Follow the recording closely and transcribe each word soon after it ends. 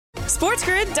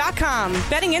SportsGrid.com.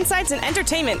 Betting insights and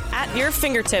entertainment at your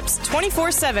fingertips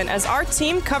 24/7 as our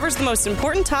team covers the most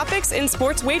important topics in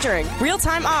sports wagering.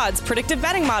 Real-time odds, predictive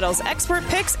betting models, expert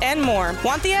picks, and more.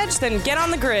 Want the edge? Then get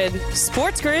on the grid.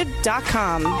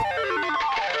 SportsGrid.com.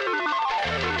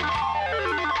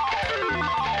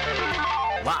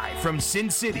 Live from Sin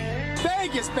City.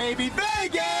 Vegas, baby,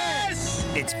 Vegas!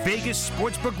 It's Vegas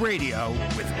Sportsbook Radio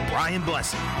with Brian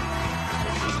Blessing.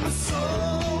 I'm a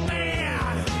soul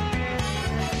man.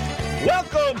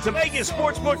 Welcome to Vegas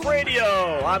Sportsbook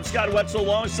Radio. I'm Scott Wetzel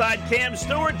alongside Cam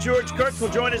Stewart. George Kurtz will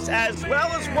join us as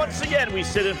well as once again we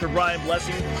sit in for Brian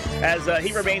Blessing as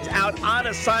he remains out on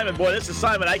assignment. Boy, this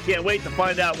assignment, I can't wait to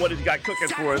find out what he's got cooking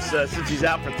for us since he's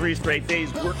out for 3 straight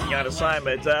days working on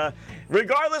assignment.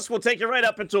 Regardless, we'll take you right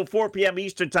up until 4 p.m.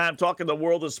 Eastern time, talking the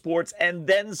world of sports and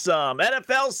then some.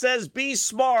 NFL says be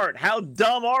smart. How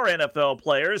dumb are NFL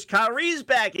players? Kyrie's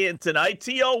back in tonight.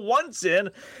 T.O. once in.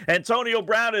 Antonio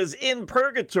Brown is in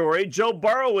purgatory. Joe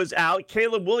Burrow is out.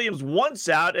 Caleb Williams once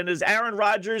out. And is Aaron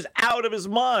Rodgers out of his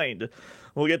mind?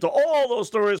 We'll get to all those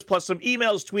stories, plus some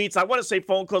emails, tweets. I want to say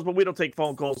phone calls, but we don't take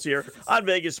phone calls here on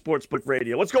Vegas Sportsbook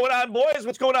Radio. What's going on, boys?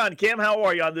 What's going on? Cam, how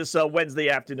are you on this Wednesday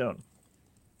afternoon?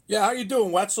 Yeah, how you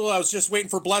doing, Wetzel? I was just waiting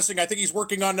for Blessing. I think he's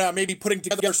working on maybe putting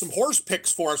together some horse picks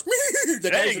for us. The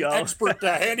guy's an expert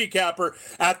handicapper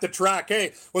at the track.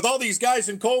 Hey, with all these guys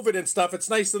in COVID and stuff, it's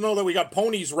nice to know that we got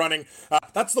ponies running.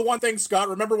 That's the one thing, Scott.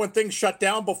 Remember when things shut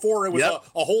down before? It was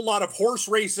a whole lot of horse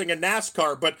racing and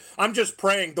NASCAR. But I'm just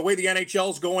praying the way the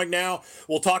NHL's going now.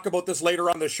 We'll talk about this later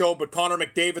on the show, but Connor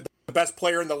McDavid, the best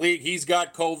player in the league, he's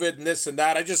got COVID and this and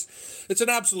that. It's an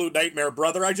absolute nightmare,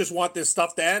 brother. I just want this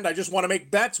stuff to end. I just want to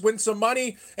make bets, win some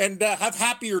money, and have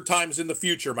happier times in the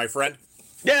future, my friend.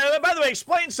 Yeah, by the way,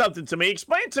 explain something to me.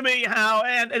 Explain to me how,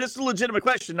 and it's a legitimate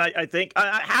question, I think.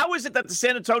 How is it that the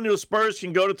San Antonio Spurs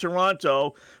can go to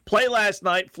Toronto, play last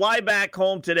night, fly back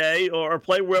home today, or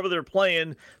play wherever they're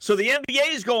playing? So the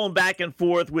NBA is going back and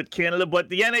forth with Canada, but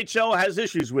the NHL has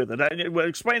issues with it.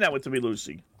 Explain that to me,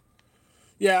 Lucy.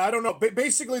 Yeah, I don't know.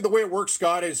 Basically, the way it works,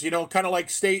 Scott, is, kind of like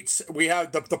states. We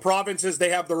have the provinces, they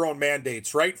have their own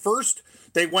mandates, right? First,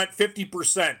 they went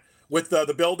 50% with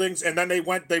the buildings, and then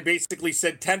they basically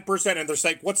said 10%, and they're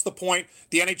saying, what's the point?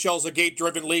 The NHL is a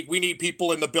gate-driven league. We need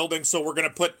people in the building, so we're going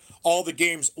to put all the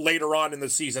games later on in the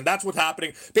season. That's what's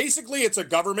happening. Basically, it's a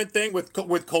government thing with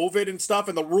COVID and stuff,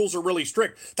 and the rules are really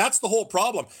strict. That's the whole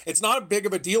problem. It's not a big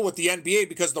of a deal with the NBA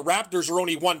because the Raptors are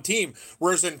only one team,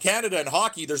 whereas in Canada and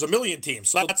hockey, there's a million teams.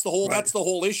 So that's the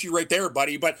whole issue right there,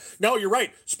 buddy. But no, you're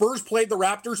right. Spurs played the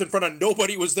Raptors in front of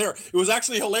nobody was there. It was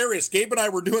actually hilarious. Gabe and I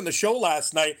were doing the show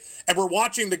last night, and we're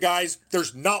watching the guys.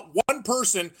 There's not one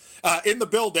person in the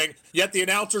building, yet the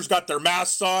announcers got their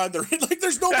masks on. They're like,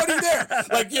 there's nobody there.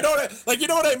 You know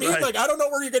what I mean? Right. Like, I don't know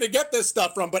where you're going to get this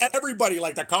stuff from, but everybody,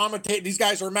 like the commentator, these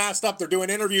guys are masked up. They're doing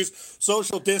interviews,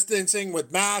 social distancing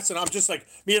with masks, and I'm just like,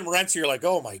 me and Morency are like,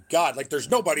 oh my God, like there's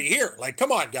nobody here. Like,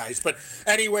 come on, guys. But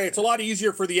anyway, it's a lot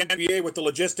easier for the NBA with the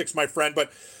logistics, my friend.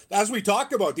 But as we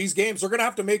talked about, these games, they're going to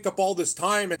have to make up all this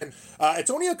time, and it's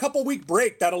only a couple-week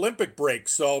break, that Olympic break.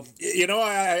 So,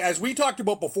 as we talked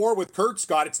about before with Kurt,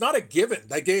 Scott, it's not a given.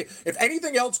 Like, if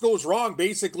anything else goes wrong,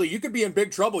 basically, you could be in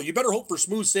big trouble. You better hope for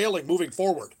smooth sailing moving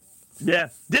forward. Yeah.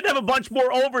 Didn't have a bunch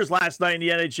more overs last night in the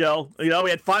NHL. We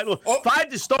had five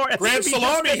to start. Grand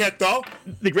Salami hit, though.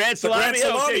 The Grand Salami.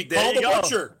 Okay, call the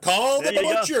butcher. Call the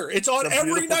butcher. It's on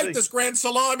every night, thing. This Grand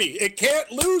Salami. It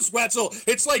can't lose, Wetzel.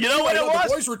 It's like, the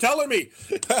boys were telling me.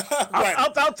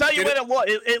 I'll tell you when it lost.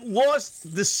 It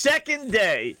lost the second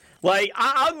day. Like,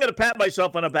 I'm going to pat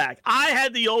myself on the back. I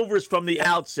had the overs from the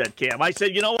outset, Cam. I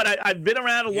said, you know what? I've been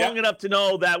around long enough to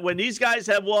know that when these guys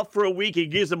have off for a week, it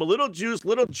gives them a little juice,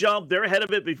 little jump. They're ahead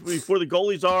of it before the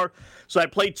goalies are. So I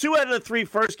played 2 out of the 3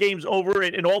 first games over,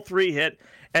 and all 3 hit.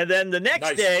 And then the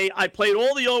next day, I played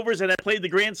all the overs, and I played the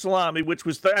Grand Salami, which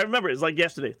was, I remember, it was like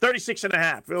yesterday,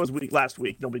 36.5. It was last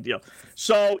week, no big deal.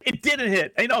 So it didn't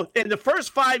hit. In the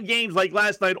first 5 games, like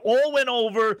last night, all went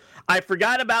over. I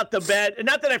forgot about the bet. And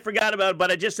not that I forgot about it,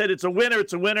 but I just said it's a winner,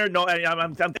 it's a winner. No,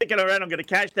 I'm thinking, all right, I'm going to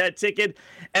cash that ticket.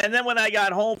 And then when I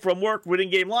got home from work, Winning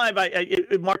Game Live,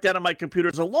 it marked out on my computer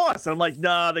as a loss. And I'm like,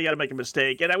 nah, they got to make a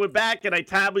mistake. And I went back and I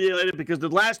tabulated it because the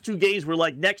last 2 games were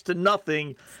like next to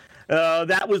nothing.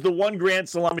 that was the one Grand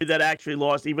Salami that actually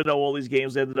lost, even though all these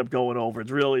games ended up going over.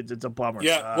 It's a bummer.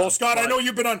 Yeah. Well, Scott, I know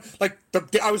you've been on, like,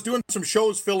 I was doing some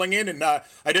shows filling in, and I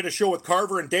did a show with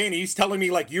Carver and Danny. He's telling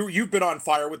me, like, you've been on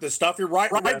fire with this stuff. You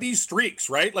ride these streaks,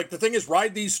 right? Like, the thing is,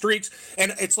 ride these streaks,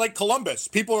 and it's like Columbus.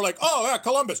 People are like, oh, yeah,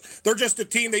 Columbus. They're just a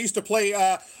team. They used to play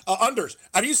unders.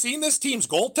 Have you seen this team's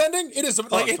goaltending? It is,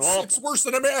 like, it's worse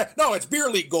than no, it's beer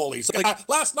league goalies. Like,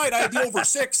 last night I had the over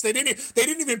 6. They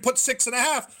didn't even put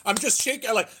 6.5. I'm just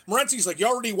shaking. Like, Morency's like, you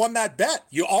already won that bet.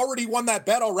 You already won that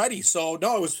bet already. So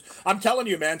no, I'm telling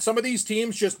you, man, some of these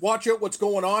teams, just watch out what's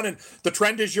going on, and the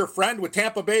trend is your friend with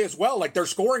Tampa Bay as well. Like, they're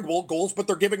scoring goals, but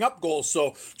they're giving up goals.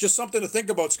 So just something to think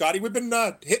about, Scotty. We've been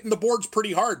hitting the boards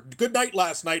pretty hard. Good night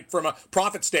last night from a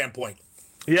profit standpoint.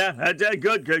 Yeah,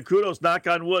 good. Kudos, knock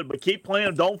on wood. But keep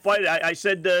playing. Don't fight. I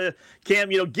said, Cam,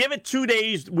 give it 2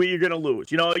 days where you're going to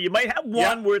lose. You might have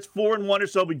one where it's 4-1 or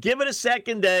so, but give it a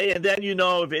second day, and then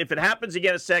if it happens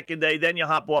again a second day, then you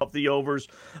hop off the overs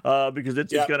because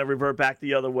it's going to revert back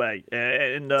the other way.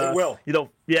 And it will.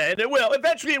 And it will.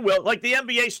 Eventually it will. Like, the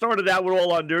NBA started out with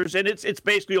all unders, and it's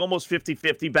basically almost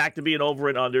 50-50 back to being over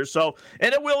and under. So,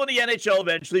 and it will in the NHL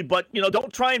eventually, but,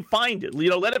 don't try and find it.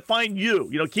 Let it find you.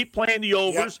 Keep playing the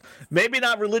overs. Maybe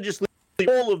not religiously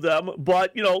all of them,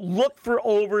 but look for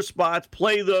over spots,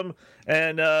 play them,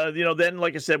 and then,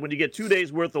 like I said, when you get 2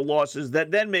 days worth of losses,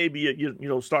 then maybe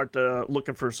you start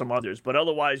looking for some others. But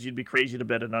otherwise, you'd be crazy to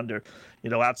bet an under,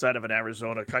 outside of an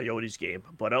Arizona Coyotes game.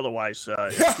 But otherwise,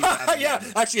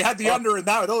 actually had the under in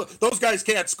that. Those guys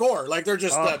can't score. Like, they're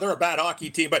just they're a bad hockey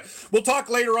team. But we'll talk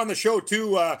later on the show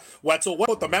too, Wetzel. What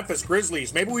about the Memphis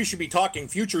Grizzlies? Maybe we should be talking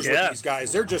futures with these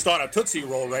guys. They're just on a tootsie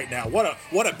roll right now.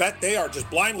 What a bet they are. Just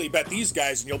blindly bet these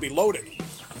guys, and you'll be loaded.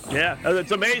 Yeah,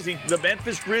 it's amazing. The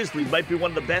Memphis Grizzlies might be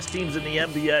one of the best teams in the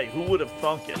NBA. Who would have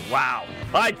thunk it? Wow.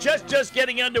 All right, just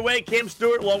getting underway. Cam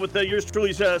Stewart, along with yours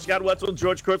truly, Scott Wetzel and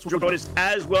George Kurtz, will join us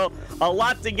as well. A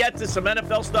lot to get to, some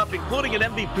NFL stuff, including an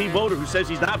MVP voter who says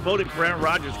he's not voting for Aaron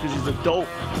Rodgers because he's a dope.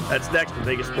 That's next on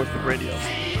Vegas Sportsbook Radio.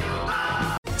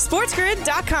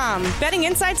 SportsGrid.com. Betting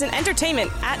insights and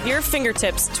entertainment at your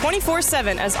fingertips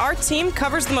 24/7 as our team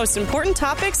covers the most important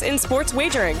topics in sports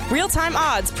wagering. Real-time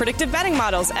odds, predictive betting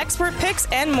models, expert picks,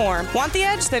 and more. Want the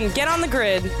edge? Then get on the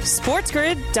grid.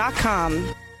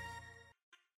 SportsGrid.com.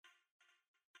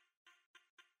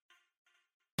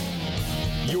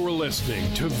 You're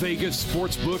listening to Vegas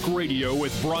Sportsbook Radio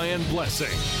with Brian Blessing.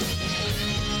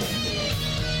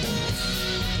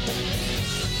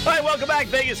 All right, welcome back.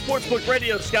 Vegas Sportsbook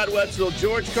Radio. Scott Wetzel,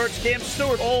 George Kurtz, Cam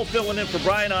Stewart, all filling in for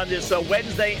Brian on this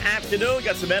Wednesday afternoon.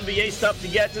 Got some NBA stuff to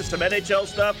get to, some NHL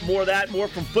stuff, more of that, more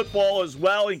from football as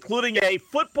well, including a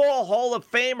football Hall of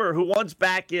Famer who wants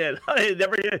back in.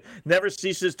 It never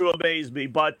ceases to amaze me.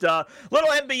 But little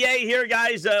NBA here,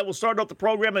 guys. We'll start off the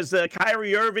program as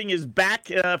Kyrie Irving is back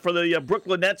for the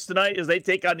Brooklyn Nets tonight as they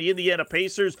take on the Indiana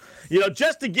Pacers.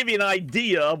 Just to give you an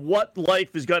idea of what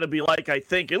life is going to be like, I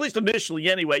think, at least initially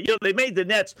anyway. They made the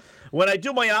Nets. When I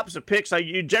do my opposite picks,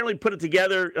 you generally put it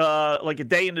together like a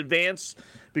day in advance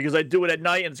because I do it at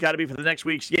night and it's got to be for the next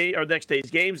week's game or next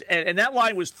day's games. And that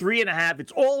line was 3.5.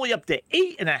 It's all the way up to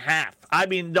 8.5. I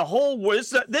mean,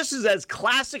 this is as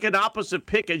classic an opposite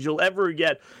pick as you'll ever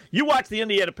get. You watch the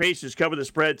Indiana Pacers cover the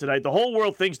spread tonight. The whole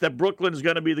world thinks that Brooklyn is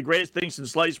going to be the greatest thing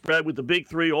since sliced bread with the big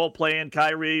three all playing,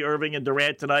 Kyrie, Irving, and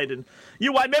Durant tonight. And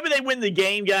maybe they win the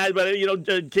game, guys, but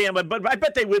Cam, but I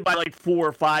bet they win by like 4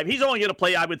 or 5. He's only going to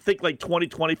play, I would think, like 20,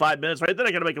 25 minutes, right? They're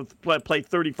not going to make him play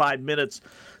 35 minutes.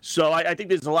 So I think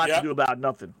there's a lot to do about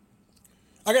nothing.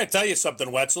 I got to tell you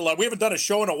something, Wetzel. We haven't done a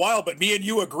show in a while, but me and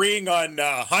you agreeing on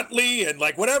Huntley and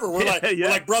like whatever, we're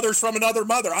like brothers from another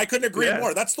mother. I couldn't agree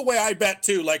more. That's the way I bet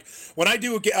too. Like when I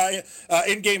do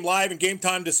in-game live and game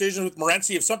time decisions with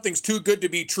Morency, if something's too good to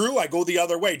be true, I go the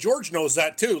other way. George knows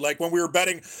that too. Like when we were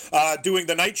betting, doing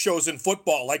the night shows in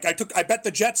football, like I bet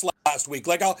the Jets last week.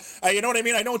 Like you know what I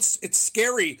mean? I know it's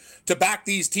scary to back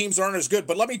these teams aren't as good,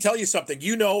 but let me tell you something.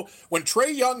 When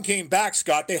Trae Young came back,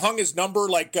 Scott, they hung his number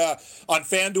like on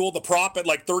FanDuel, the prop at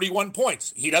like 31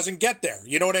 points. He doesn't get there.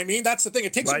 You know what I mean? That's the thing.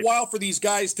 It takes a while for these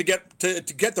guys to get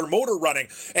their motor running.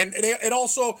 And it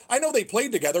also, I know they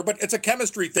played together, but it's a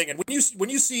chemistry thing. And when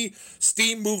you see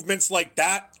steam movements like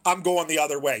that, I'm going the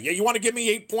other way. Yeah, you want to give me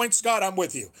 8 points, Scott? I'm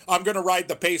with you. I'm going to ride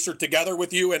the pacer together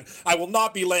with you, and I will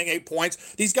not be laying 8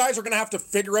 points. These guys are going to have to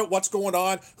figure out what's going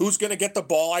on, who's going to get the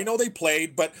ball. I know they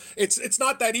played, but it's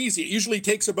not that easy. It usually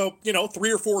takes about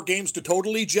 3 or 4 games to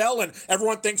totally gel, and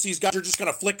everyone thinks these guys are just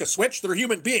going to flick a switch. They're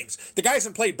human beings. The guys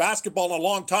haven't played basketball in a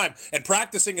long time, and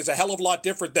practicing is a hell of a lot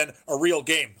different than a real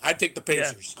game. I'd take the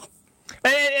Pacers.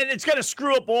 And it's going to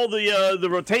screw up all the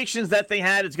rotations that they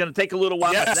had. It's going to take a little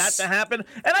while for that to happen.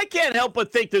 And I can't help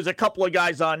but think there's a couple of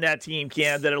guys on that team,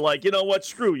 Cam, that are like, you know what,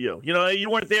 screw you. You know, you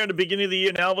weren't there in the beginning of the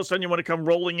year. Now all of a sudden you want to come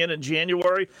rolling in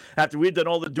January after we've done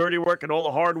all the dirty work and all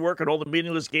the hard work and all the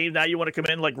meaningless games. Now you want to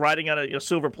come in like riding on a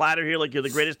silver platter here like you're the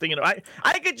greatest thing.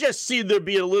 I could just see there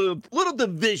be a little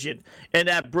division in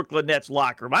that Brooklyn Nets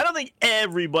locker room. I don't think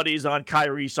everybody's on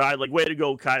Kyrie's side. Like, way to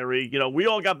go, Kyrie. You know, we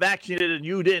all got vaccinated and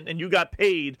you didn't, and you got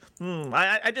paid.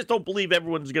 I just don't believe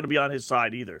everyone's going to be on his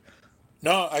side either.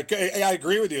 No, I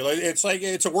agree with you. It's like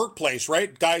it's a workplace,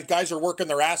 right? Guys are working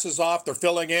their asses off. They're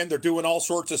filling in. They're doing all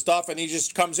sorts of stuff. And he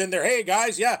just comes in there, hey,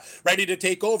 guys, ready to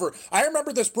take over. I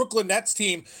remember this Brooklyn Nets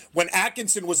team when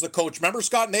Atkinson was the coach. Remember,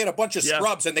 Scott? And they had a bunch of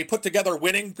scrubs, and they put together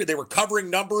winning. They were covering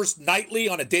numbers nightly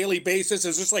on a daily basis.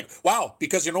 It's just like, wow,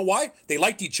 because you know why? They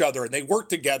liked each other, and they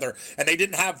worked together, and they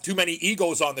didn't have too many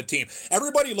egos on the team.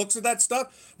 Everybody looks at that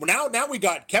stuff. Well, now we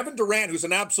got Kevin Durant, who's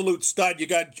an absolute stud. You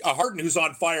got Harden, who's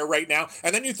on fire right now.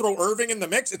 And then you throw Irving in the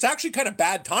mix. It's actually kind of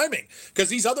bad timing because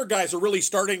these other guys are really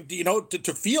starting,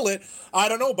 to feel it. I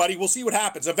don't know, buddy. We'll see what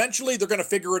happens. Eventually, they're going to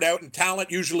figure it out, and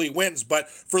talent usually wins. But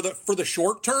for the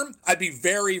short term, I'd be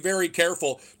very, very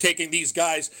careful taking these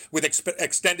guys with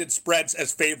extended spreads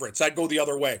as favorites. I'd go the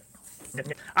other way.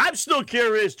 I'm still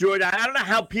curious, George. I don't know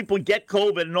how people get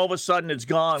COVID and all of a sudden it's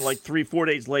gone like 3-4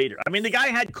 days later. I mean, the guy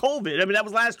had COVID. I mean, that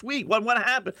was last week. What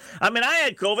happened? I mean, I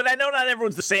had COVID. I know not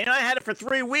everyone's the same. I had it for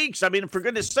 3 weeks. I mean, for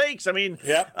goodness sakes. I mean,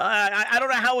 I don't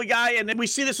know how a guy, and we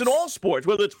see this in all sports,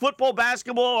 whether it's football,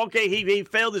 basketball. Okay, he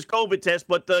failed his COVID test,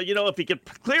 but, if he could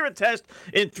clear a test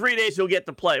in 3 days, he'll get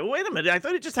to play. Well, wait a minute. I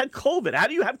thought he just had COVID. How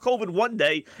do you have COVID one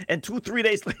day and 2-3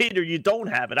 days later you don't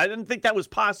have it? I didn't think that was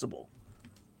possible.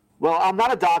 Well, I'm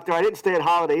not a doctor. I didn't stay at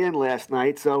Holiday Inn last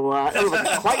night, so I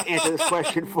don't quite answer this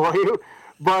question for you.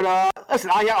 But listen,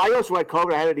 I also had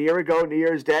COVID. I had it a year ago, New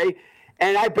Year's Day,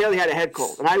 and I barely had a head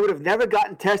cold. And I would have never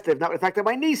gotten tested if not for the fact that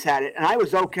my niece had it, and I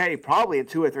was okay probably in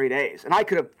 2 or 3 days. And I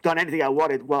could have done anything I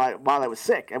wanted while I was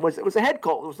sick. It was a head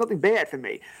cold. It was nothing bad for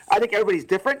me. I think everybody's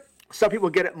different. Some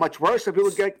people get it much worse. Some people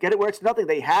get it where it's nothing.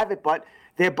 They have it, but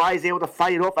their body's able to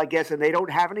fight it off, I guess, and they don't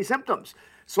have any symptoms.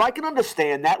 So I can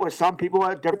understand that where some people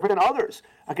are different than others.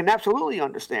 I can absolutely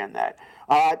understand that.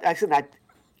 I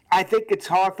think it's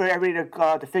hard for everybody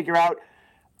to figure out,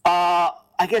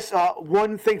 I guess,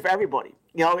 one thing for everybody.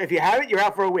 If you have it, you're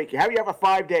out for a week. You have it, you're out for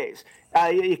 5 days.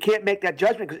 You can't make that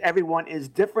judgment because everyone is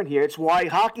different here. It's why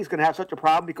hockey's going to have such a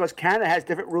problem because Canada has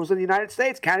different rules than the United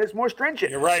States. Canada's more stringent.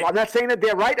 You're right. So I'm not saying that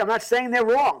they're right. I'm not saying they're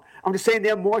wrong. I'm just saying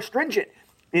they're more stringent.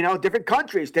 Different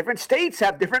countries, different states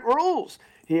have different rules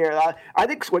here. I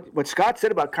think what Scott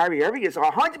said about Kyrie Irving is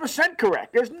 100%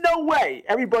 correct. There's no way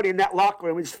everybody in that locker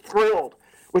room is thrilled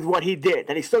with what he did,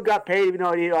 and he still got paid even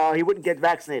though he wouldn't get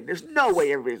vaccinated. There's no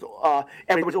way everybody's all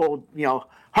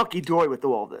hunky-dory with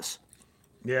all this.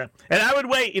 Yeah, and I would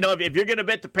wait. If you're going to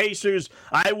bet the Pacers,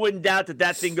 I wouldn't doubt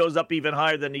that thing goes up even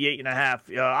higher than the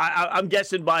 8.5. I'm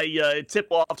guessing by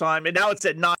tip-off time, and now it's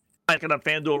at 9. On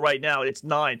FanDuel right now, it's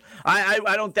 9.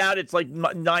 I don't doubt it's like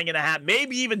 9.5,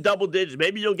 maybe even double digits.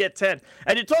 Maybe you'll get 10.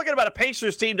 And you're talking about a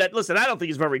Pacers team that, listen, I don't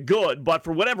think is very good, but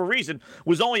for whatever reason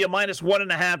was only a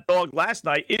 -1.5 dog last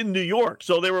night in New York.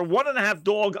 So they were 1.5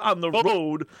 dog on the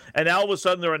road, and now all of a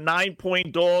sudden they're a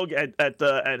 9-point dog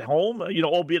at home.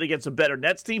 Albeit against a better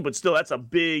Nets team, but still that's a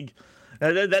big.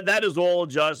 That is all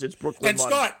just it's Brooklyn. And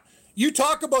money. Scott, you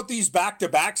talk about these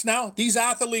back-to-backs now. These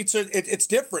athletes, it's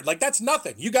different. Like, that's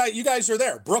nothing. You guys are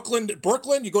there. Brooklyn,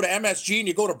 you go to MSG and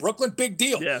you go to Brooklyn, big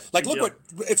deal. Yeah, like, look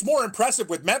it's more impressive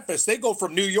with Memphis. They go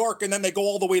from New York and then they go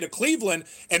all the way to Cleveland,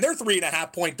 and they're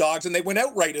 3.5-point dogs, and they went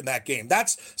outright in that game.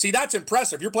 That's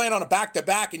impressive. You're playing on a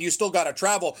back-to-back, and you still got to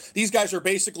travel. These guys are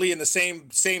basically in the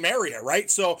same area,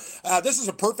 right? So this is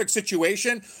a perfect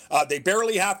situation. They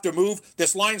barely have to move.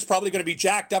 This line's probably going to be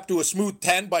jacked up to a smooth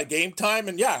 10 by game time,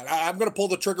 and I'm going to pull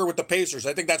the trigger with the Pacers.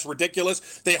 I think that's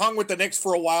ridiculous. They hung with the Knicks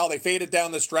for a while. They faded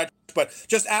down the stretch. But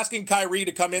just asking Kyrie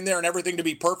to come in there and everything to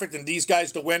be perfect and these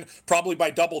guys to win probably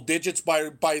by double digits by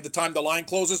the time the line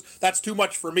closes, that's too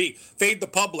much for me. Fade the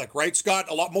public, right, Scott?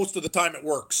 Most of the time it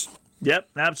works. Yep,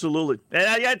 absolutely. And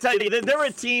I got to tell you, they're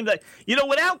a team that,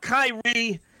 without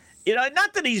Kyrie,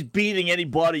 not that he's beating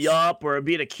anybody up or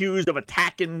being accused of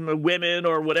attacking women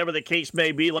or whatever the case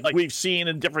may be, like we've seen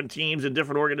in different teams and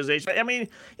different organizations. I mean,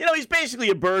 he's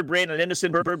basically a bird brain, an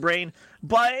innocent bird brain.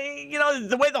 But,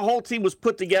 the way the whole team was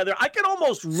put together, I could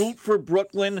almost root for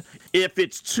Brooklyn if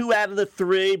it's 2 out of the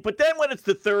 3. But then when it's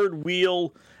the third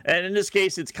wheel, and in this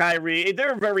case it's Kyrie,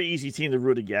 they're a very easy team to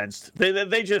root against.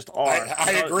 They just are.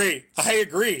 I agree.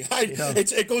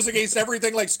 It goes against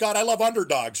everything. Like, Scott, I love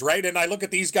underdogs, right? And I look at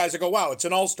these guys and go, wow, it's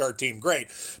an all-star team. Great.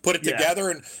 Put it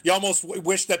together, and you almost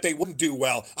wish that they wouldn't do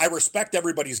well. I respect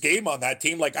everybody's game on that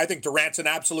team. Like, I think Durant's an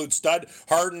absolute stud.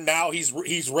 Harden, now he's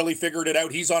really figured it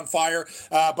out. He's on fire.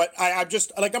 But I'm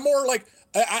just, like, I'm more like,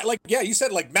 you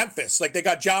said, like Memphis. Like, they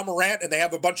got Ja Morant and they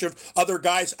have a bunch of other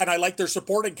guys, and I like their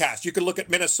supporting cast. You can look at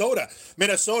Minnesota.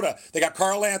 They got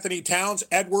Karl Anthony Towns,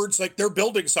 Edwards. Like, they're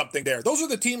building something there. Those are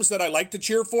the teams that I like to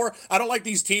cheer for. I don't like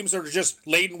these teams that are just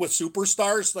laden with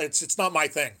superstars. It's not my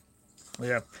thing.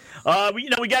 Yeah.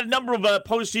 We got a number of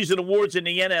postseason awards in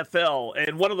the NFL,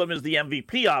 and one of them is the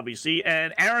MVP, obviously.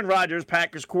 And Aaron Rodgers,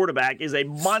 Packers quarterback, is a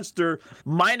monster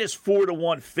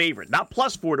 -4-1 favorite. Not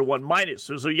 +4-1, minus.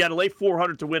 So you got to lay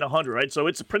 400 to win 100, right? So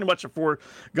it's pretty much a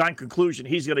foregone conclusion.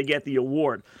 He's going to get the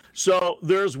award. So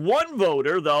there's one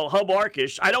voter, though, Hub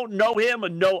Arkish. I don't know him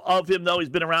and know of him, though. He's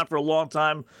been around for a long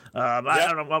time. I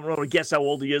don't know to guess how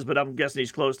old he is, but I'm guessing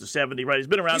he's close to 70, right? He's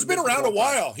been around a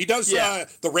while. He does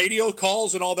the radio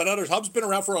calls and all that others. Hub's been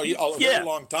around for a very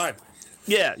long time.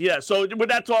 Yeah. So we're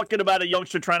not talking about a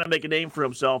youngster trying to make a name for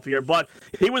himself here, but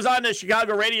he was on the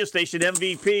Chicago radio station,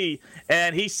 MVP,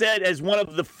 and he said as one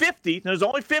of the 50, there's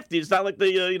only 50, it's not like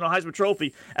the Heisman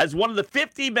Trophy, as one of the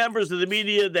 50 members of the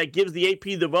media that gives the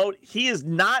AP the vote, he is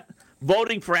not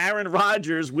voting for Aaron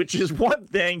Rodgers, which is one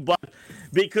thing, but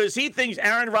because he thinks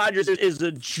Aaron Rodgers is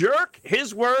a jerk,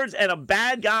 his words, and a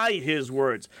bad guy, his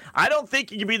words. I don't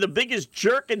think you can be the biggest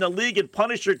jerk in the league and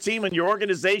punish your team and your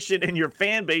organization and your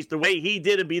fan base the way he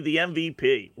did and be the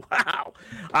MVP. Wow.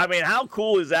 I mean, how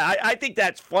cool is that? I think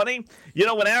that's funny.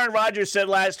 When Aaron Rodgers said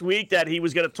last week that he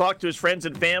was going to talk to his friends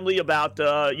and family about,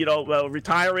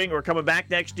 retiring or coming back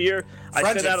next year.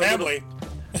 Friends and family.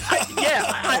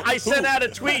 I sent out a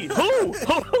tweet. Who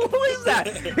is that?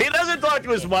 He doesn't talk to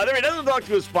his mother. He doesn't talk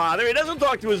to his father. He doesn't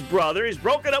talk to his brother. He's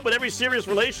broken up with every serious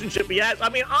relationship he has. I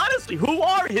mean, honestly, who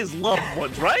are his loved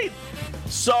ones, right?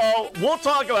 So we'll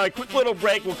talk about a quick little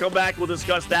break. We'll come back. We'll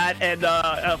discuss that. And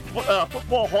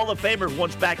Football Hall of Famer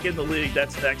once back in the league.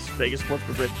 That's next. Vegas Sports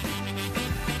Grid.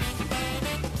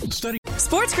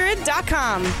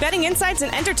 SportsGrid.com. Betting insights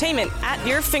and entertainment at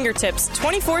your fingertips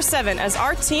 24/7 as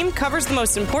our team covers the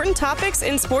most important topics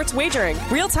in sports wagering.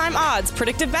 Real-time odds,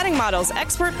 predictive betting models,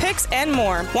 expert picks, and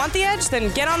more. Want the edge?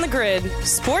 Then get on the grid.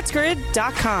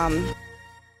 SportsGrid.com.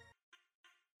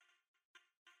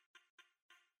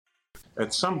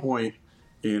 At some point,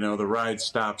 the ride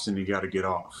stops and you got to get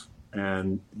off.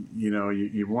 And,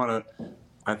 you want to,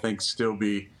 I think, still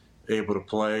be able to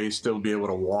play, still be able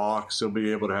to walk, still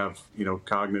be able to have,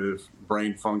 cognitive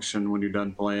brain function when you're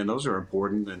done playing. Those are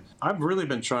important. And I've really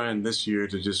been trying this year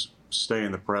to just stay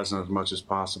in the present as much as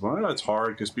possible. I know it's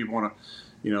hard because people want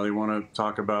to, they want to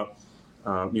talk about,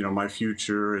 my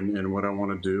future and what I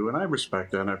want to do. And I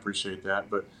respect that and I appreciate that.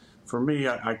 But for me,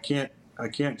 I can't,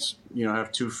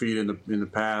 have 2 feet in the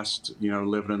past,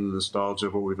 living in the nostalgia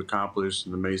of what we've accomplished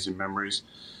and amazing memories,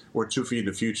 or 2 feet in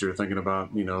the future, thinking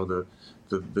about,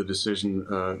 the decisions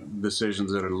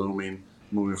that are looming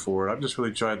moving forward. I've just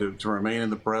really tried to remain in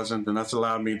the present, and that's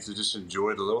allowed me to just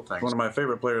enjoy the little things. One of my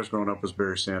favorite players growing up was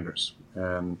Barry Sanders,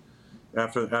 and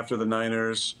after the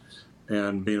Niners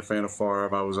and being a fan of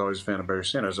Favre, I was always a fan of Barry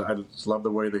Sanders. I just loved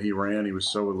the way that he ran. He was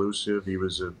so elusive. He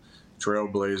was a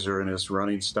trailblazer in his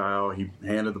running style. He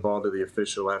handed the ball to the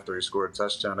official after he scored a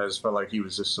touchdown. I just felt like he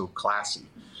was just so classy.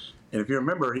 And if you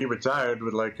remember, he retired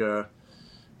with like a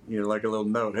little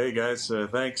note. Hey guys,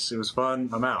 thanks. It was fun.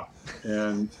 I'm out.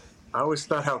 And I always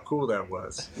thought how cool that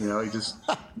was.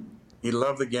 He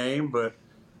loved the game, but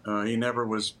he never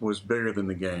was bigger than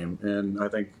the game. And I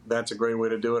think that's a great way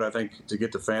to do it. I think to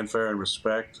get the fanfare and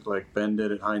respect like Ben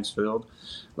did at Heinz Field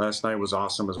last night was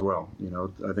awesome as well.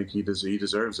 I think he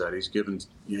deserves that. He's given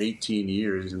 18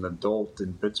 years. He's an adult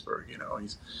in Pittsburgh.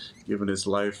 He's given his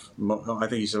life. I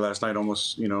think he said last night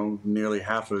almost, nearly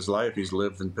half of his life he's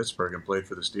lived in Pittsburgh and played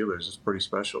for the Steelers. It's pretty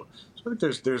special. So I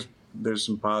think there's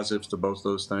some positives to both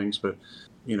those things, but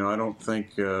I don't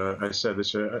think I said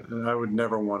this. I would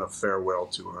never want a farewell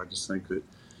tour. I just think that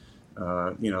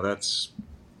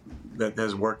that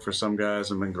has worked for some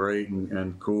guys and been great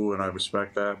and cool, and I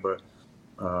respect that. But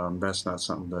that's not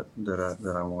something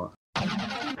that I want.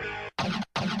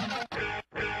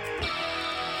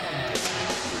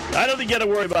 I don't think you got to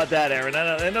worry about that, Aaron.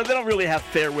 I know they don't really have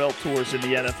farewell tours in the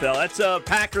NFL. That's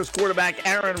Packers quarterback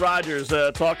Aaron Rodgers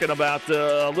talking about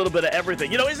a little bit of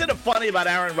everything. Isn't it funny about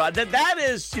Aaron Rodgers? That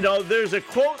is, there's a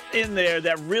quote in there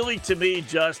that really, to me,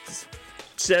 just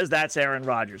says that's Aaron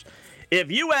Rodgers. If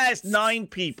you ask 9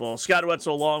 people, Scott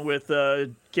Wetzel along with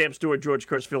Cam Stewart, George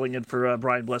Kurtz filling in for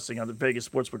Brian Blessing on the Vegas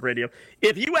Sportsbook Radio.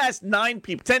 If you ask 9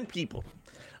 people, 10 people,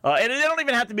 and they don't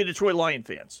even have to be Detroit Lion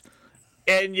fans,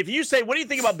 and if you say, what do you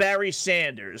think about Barry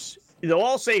Sanders? They'll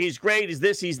all say he's great, he's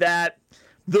this, he's that.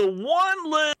 The one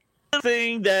little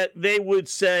thing that they would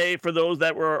say for those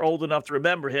that were old enough to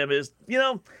remember him is,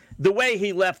 the way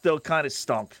he left, though, kind of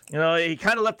stunk. He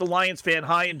kind of left the Lions fan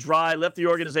high and dry, left the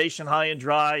organization high and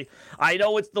dry. I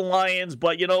know it's the Lions,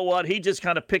 but you know what? He just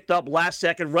kind of picked up last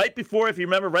second, right before, if you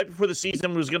remember, right before the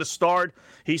season was going to start.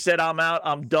 He said, I'm out,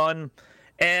 I'm done.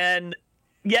 And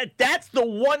yet that's the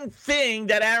one thing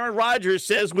that Aaron Rodgers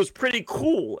says was pretty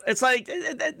cool. It's like,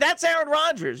 that's Aaron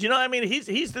Rodgers. I mean, he's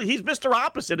Mr.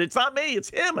 Opposite. It's not me, it's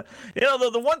him.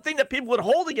 The one thing that people would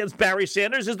hold against Barry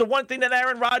Sanders is the one thing that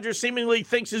Aaron Rodgers seemingly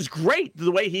thinks is great,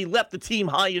 the way he left the team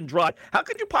high and dry. How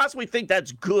could you possibly think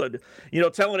that's good?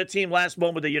 Telling a team last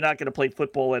moment that you're not going to play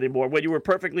football anymore when you were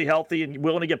perfectly healthy and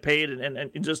willing to get paid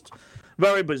and just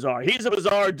very bizarre. He's a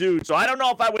bizarre dude. So I don't know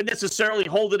if I would necessarily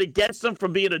hold it against him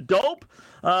from being a dope.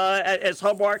 As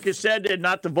Hubmark has said, and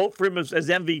not to vote for him as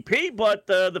MVP, but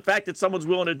the fact that someone's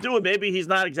willing to do it, maybe he's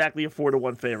not exactly a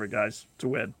 4-1 favorite, guys, to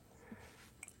win.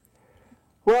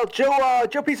 Well, Joe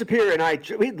Pisapia and I,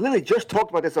 we literally just talked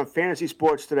about this on Fantasy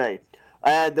Sports today.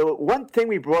 And the one thing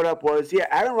we brought up was,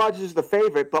 Aaron Rodgers is the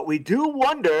favorite, but we do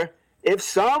wonder if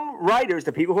some writers,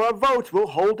 the people who have votes, will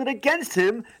hold it against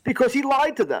him because he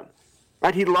lied to them.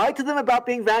 Right? He lied to them about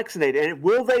being vaccinated, and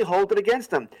will they hold it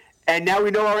against him? And now we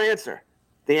know our answer.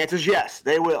 The answer is yes,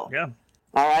 they will. Yeah.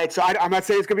 All right, so I'm not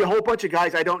saying it's going to be a whole bunch of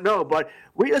guys I don't know, but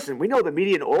we know the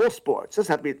media in all sports. It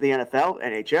doesn't have to be the NFL,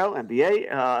 NHL,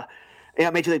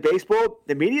 NBA, Major League Baseball.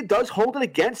 The media does hold it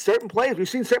against certain players. We've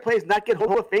seen certain players not get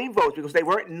Hall of Fame votes because they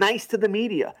weren't nice to the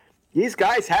media. These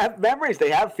guys have memories.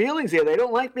 They have feelings here. They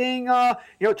don't like being,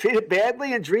 treated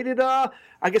badly and treated,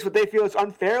 I guess what they feel is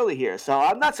unfairly here. So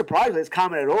I'm not surprised with his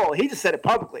comment at all. He just said it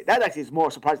publicly. That actually is more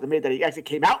surprising to me that he actually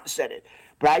came out and said it.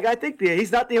 Bragg, I think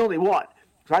he's not the only one.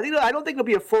 So I don't think it'll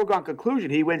be a foregone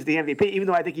conclusion he wins the MVP, even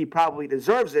though I think he probably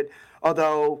deserves it.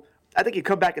 Although I think he'd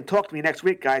come back and talk to me next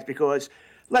week, guys, because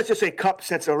let's just say Kupp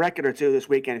sets a record or two this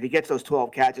weekend if he gets those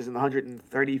 12 catches and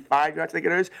 135 yards, I think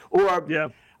it is. Or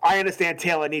I understand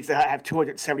Taylor needs to have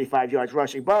 275 yards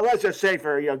rushing, but let's just say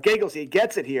for giggles he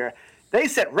gets it here. They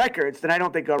set records, then I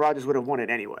don't think Rodgers would have won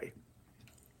it anyway.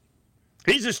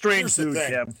 He's a strange dude,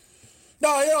 yeah.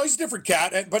 No, he's a different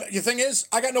cat. But the thing is,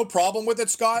 I got no problem with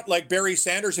it, Scott. Like Barry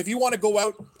Sanders, if you want to go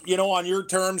out, on your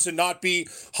terms and not be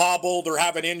hobbled or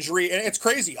have an injury, and it's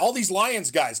crazy. All these Lions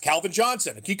guys, Calvin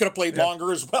Johnson, he could have played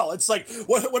longer as well. It's like,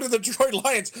 what are the Detroit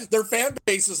Lions? Their fan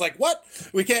base is like, what?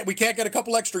 We can't get a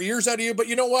couple extra years out of you. But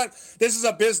you know what? This is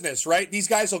a business, right? These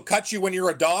guys will cut you when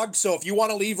you're a dog. So if you want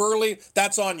to leave early,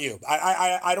 that's on you.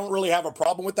 I don't really have a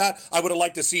problem with that. I would have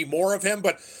liked to see more of him,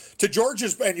 but. To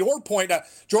George's and your point,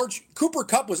 George, Cooper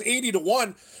Kupp was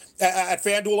 80-1 at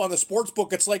FanDuel on the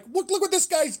sportsbook. It's like, look what this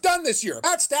guy's done this year.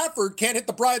 Matt Stafford can't hit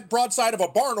the broadside of a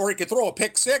barn, or he could throw a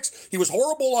pick six. He was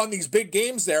horrible on these big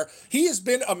games there. He has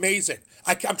been amazing.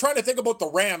 I'm trying to think about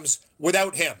the Rams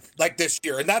without him, like this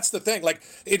year, and that's the thing. Like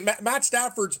in Matt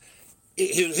Stafford's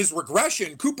his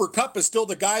regression, Cooper Kupp is still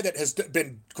the guy that has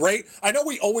been great. I know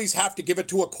we always have to give it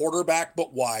to a quarterback,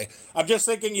 but why? I'm just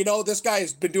thinking, this guy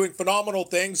has been doing phenomenal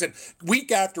things, and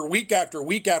week after week after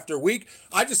week after week,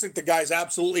 I just think the guy's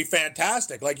absolutely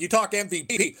fantastic. Like, you talk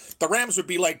MVP, the Rams would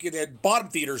be like bottom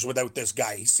feeders without this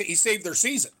guy. He saved their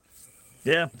season.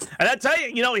 Yeah, and I tell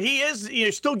you, he is.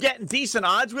 You're still getting decent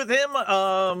odds with him.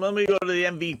 Let me go to the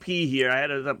MVP here. I had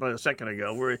it up a second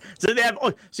ago. So they have.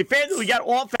 FanDuel, we got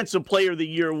Offensive Player of the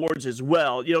Year awards as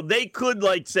well. They could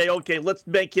say, okay, let's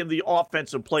make him the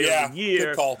Offensive Player of the Year,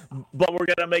 good call. But we're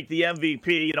gonna make the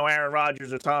MVP, Aaron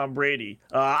Rodgers or Tom Brady.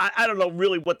 I don't know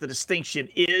really what the distinction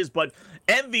is, but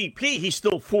MVP, he's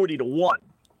still 40-1.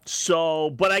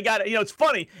 So, but I got it. It's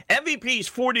funny. MVP's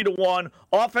 40-1.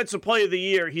 Offensive Player of the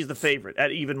Year, he's the favorite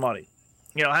at even money.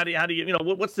 How do you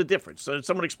what's the difference? So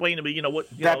someone explain to me.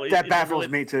 That baffles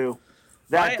me too.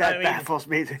 That baffles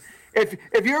me too.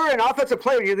 If you're an offensive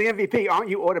player, you're the MVP. Aren't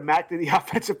you automatically the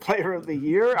Offensive Player of the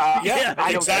Year?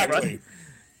 Exactly.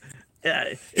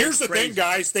 Yeah. Here's the thing,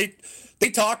 guys. They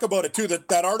talk about it too.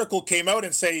 That article came out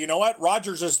and say, you know what?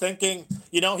 Rodgers is thinking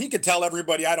he could tell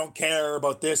everybody, I don't care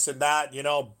about this and that,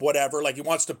 whatever. Like, he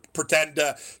wants to pretend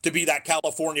to be that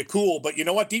California cool. But you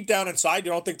know what? Deep down inside,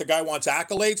 you don't think the guy wants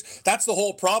accolades? That's the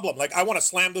whole problem. Like, I want to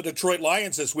slam the Detroit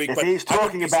Lions this week. If but he's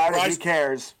talking about it, he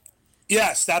cares.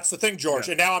 Yes, that's the thing, George.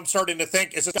 Yeah. And now I'm starting to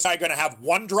think, is this guy going to have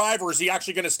one drive, or is he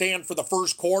actually going to stay in for the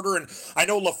first quarter? And I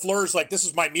know LaFleur's like, this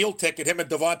is my meal ticket, him and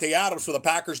Davante Adams for the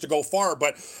Packers to go far.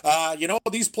 But,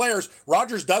 these players,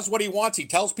 Rodgers does what he wants. He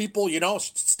tells people,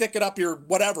 stick it up your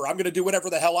whatever. I'm going to do whatever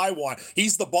the hell I want.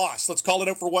 He's the boss. Let's call it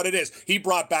out for what it is. He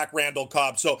brought back Randall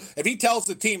Cobb. So if he tells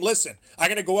the team, listen, I'm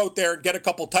going to go out there and get a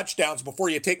couple touchdowns before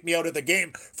you take me out of the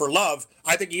game for Love,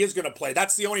 I think he is going to play.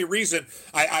 That's the only reason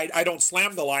I don't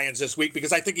slam the Lions this week,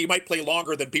 because I think he might play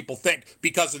longer than people think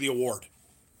because of the award.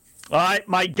 All right,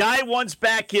 my guy wants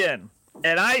back in,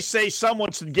 and I say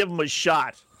someone should give him a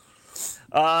shot.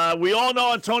 We all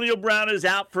know Antonio Brown is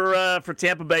out for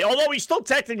Tampa Bay, although he's still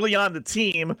technically on the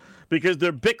team because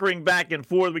they're bickering back and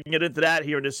forth. We can get into that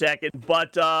here in a second.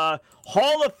 But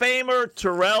Hall of Famer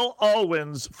Terrell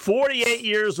Owens, 48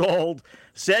 years old,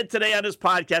 said today on his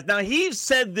podcast. Now, he's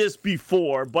said this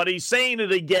before, but he's saying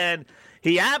it again.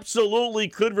 He absolutely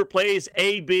could replace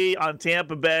AB on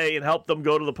Tampa Bay and help them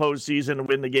go to the postseason and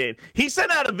win the game. He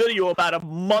sent out a video about a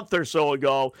month or so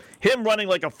ago, him running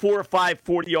like a 4 or 5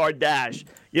 40-yard dash.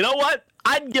 You know what?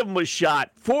 I'd give him a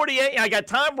shot. 48. I got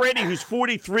Tom Brady, who's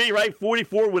 43, right?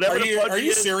 44, whatever the fuck. Are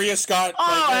you serious, Scott?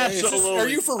 Oh, absolutely. Are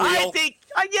you for real?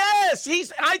 Yes,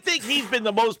 I think he's been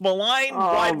the most maligned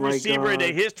wide receiver in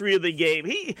the history of the game.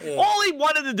 All he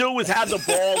wanted to do was have the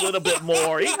ball a little bit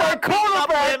more. He's not beating up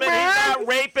women. He's not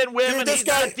raping women. He's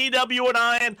not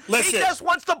DWing. He just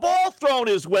wants the ball thrown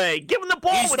his way. Give him the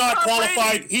ball. He's not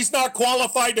qualified. Brady. He's not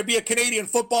qualified to be a Canadian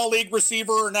Football League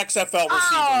receiver or an XFL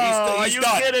receiver. Are you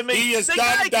kidding me? He is the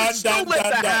guy can still lift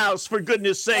the house, for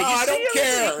goodness sake. I don't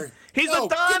care. He's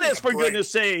Adonis, for goodness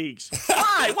sakes.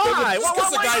 Why? Just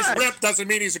because the guy's ripped doesn't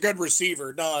mean he's a good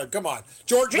receiver. No, come on.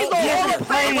 George, he hasn't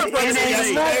played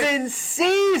in 11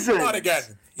 seasons. Not again.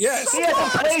 Yes. He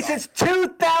hasn't played since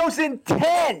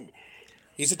 2010.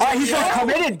 He's going to come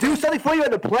in and do something for you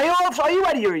in the playoffs? Are you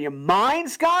out of your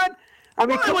mind, Scott? I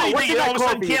mean, come on, what's that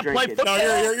coffee you're drinking?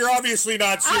 No, you're obviously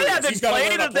not serious. I haven't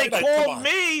played if they called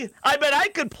me. I bet I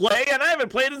could play, and I haven't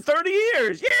played in 30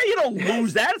 years. Yeah, you don't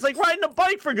lose that. It's like riding a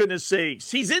bike, for goodness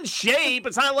sakes. He's in shape.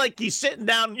 It's not like he's sitting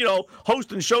down,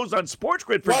 hosting shows on Sports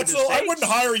Grid, for goodness sakes. I wouldn't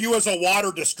hire you as a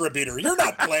water distributor. You're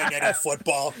not playing any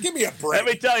football. Give me a break.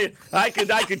 Let me tell you, I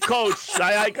could coach.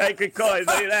 I could coach.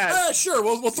 That. Sure,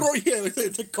 we'll throw you in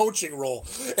the coaching role.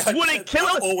 Would it kill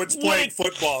him? Owens playing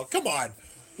football. Come on.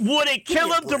 Would it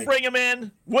kill him to bring him in?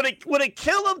 Would it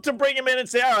kill him to bring him in and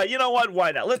say, all right, you know what?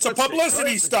 Why not? It's a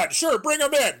publicity stunt. Sure, bring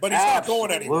him in, but he's not going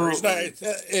anywhere.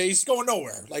 He's going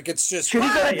nowhere. Like, it's just. Should he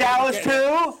go to Dallas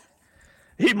too?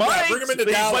 He might. Yeah, bring him into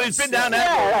Dallas. But he's been down that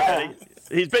road already.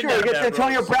 He's been down that road. Get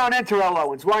Antonio Brown and Terrell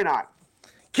Owens. Why not?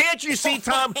 Can't you see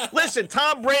Tom? Listen,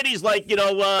 Tom Brady's like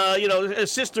a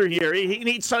sister here. He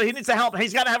needs to help.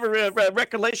 He's got to have a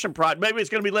recollection project. Maybe it's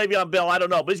going to be Le'Veon Bell. I don't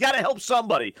know, but he's got to help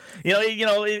somebody.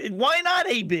 Why not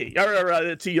AB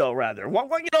or T.O. rather?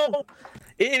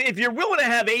 If you're willing to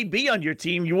have AB on your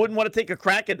team, you wouldn't want to take a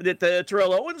crack at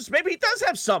Terrell Owens. Maybe he does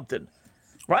have something,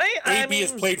 right? AB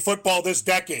has played football this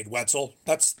decade, Wetzel.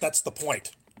 That's the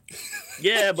point.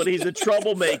 Yeah, but he's a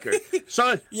troublemaker.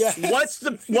 So what's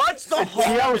the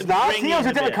harm? T.O.'s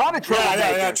a different kind of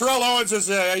troublemaker. Yeah. Terrell Owens is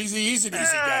he's an easy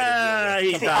guy.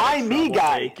 He's not a me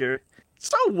guy.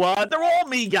 So what? They're all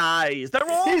me guys.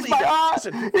 He's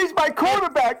my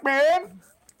quarterback, man.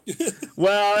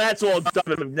 Well, that's all done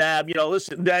with Nab.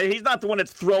 Listen, he's not the one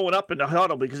that's throwing up in the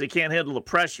huddle because he can't handle the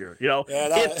pressure.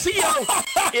 If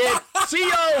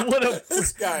T.O.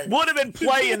 would have been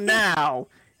playing now,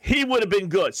 he would have been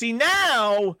good. See,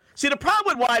 the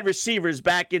problem with wide receivers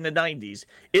back in the 90s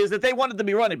is that they wanted to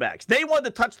be running backs. They wanted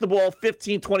to touch the ball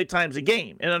 15, 20 times a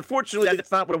game. And unfortunately, that's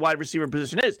not what a wide receiver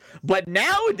position is. But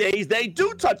nowadays, they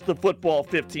do touch the football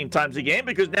 15 times a game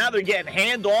because now they're getting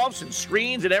handoffs and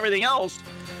screens and everything else.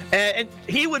 And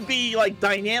he would be,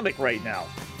 dynamic right now.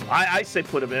 I say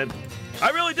put him in.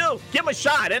 I really do. Give him a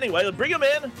shot anyway. Bring him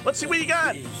in. Let's see what you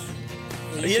got.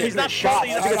 He's not shot.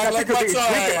 I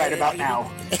right about now.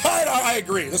 I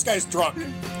agree. This guy's drunk.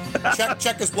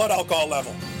 Check his blood alcohol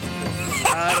level.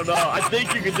 I don't know. I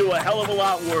think you could do a hell of a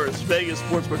lot worse. Vegas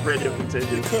Sportsbook Radio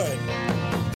continues. You could.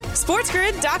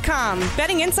 SportsGrid.com.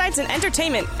 Betting insights and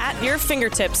entertainment at your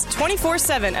fingertips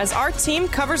 24/7 as our team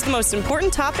covers the most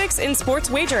important topics in sports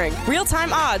wagering.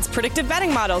 Real-time odds, predictive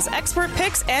betting models, expert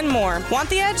picks, and more. Want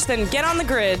the edge? Then get on the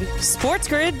grid.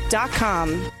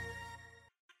 SportsGrid.com.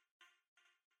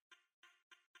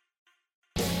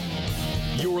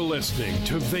 listening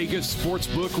to Vegas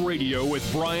Sportsbook Radio with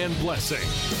Brian Blessing.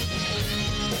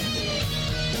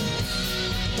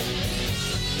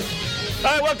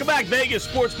 All right, welcome back. Vegas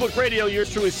Sportsbook Radio.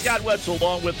 Yours truly, Scott Wetzel,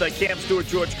 along with Cam Stewart,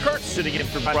 George Kurtz, sitting in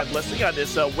for Brian Blessing on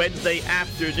this Wednesday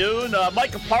afternoon.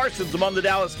 Micah Parsons among the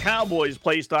Dallas Cowboys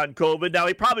placed on COVID. Now,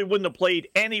 he probably wouldn't have played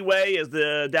anyway, as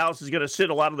the Dallas is going to sit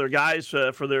a lot of their guys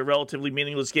for their relatively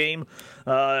meaningless game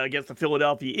against the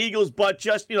Philadelphia Eagles. But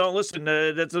just, listen,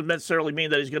 that doesn't necessarily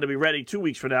mean that he's going to be ready 2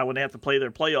 weeks from now when they have to play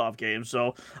their playoff game.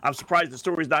 So I'm surprised the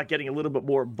story's not getting a little bit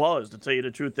more buzz, to tell you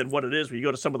the truth, than what it is. When you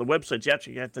go to some of the websites, you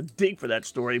actually have to dig for that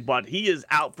story. But he is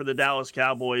out for the Dallas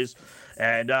Cowboys.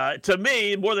 And to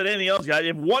me, more than anything else, guys,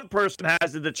 if one person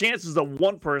has it, the chances of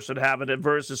one person having it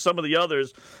versus some of the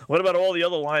others, what about all the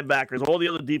other linebackers, all the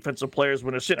other defensive players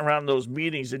when they're sitting around in those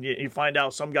meetings and you find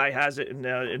out some guy has it and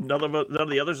none of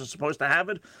the others are supposed to have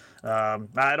it?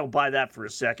 I don't buy that for a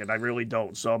second. I really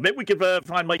don't. So maybe we could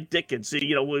find Mike Dick and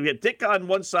see, we'll get Dick on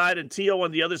one side and T.O.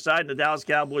 on the other side, and the Dallas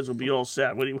Cowboys will be all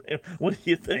set. What do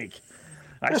you think?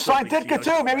 Just sign Ditka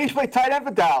too. Maybe he should play tight end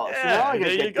for Dallas. Yeah,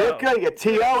 you get Ditka, you get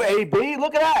T.O., A.B.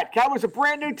 Look at that. Cowboys a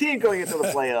brand new team going into the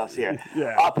playoffs here.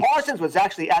 Yeah. Parsons was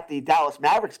actually at the Dallas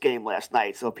Mavericks game last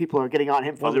night, so people are getting on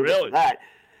him for that.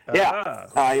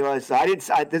 Yeah, he was. I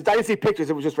didn't see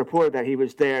pictures. It was just reported that he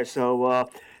was there. So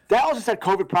Dallas has had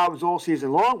COVID problems all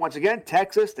season long. Once again,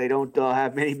 Texas, they don't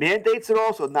have many mandates at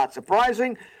all, so not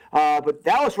surprising. But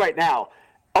Dallas right now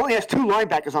only has 2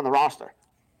 linebackers on the roster.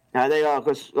 Now they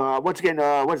because once again,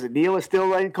 what is it? Neal is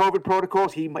still in COVID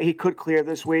protocols. He could clear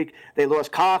this week. They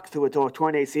lost Cox to a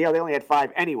torn ACL. They only had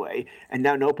 5 anyway, and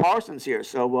now no Parsons here.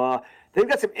 So they've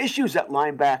got some issues at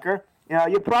linebacker.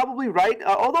 You're probably right.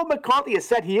 Although McCarthy has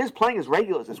said he is playing his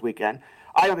regulars this weekend,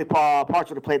 I don't think Parks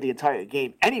would have played the entire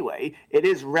game anyway. It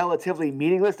is relatively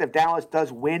meaningless if Dallas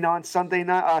does win on Saturday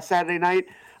night.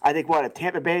 I think, if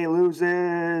Tampa Bay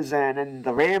loses and then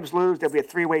the Rams lose, there'll be a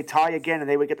 3-way tie again, and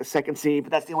they would get the 2nd seed.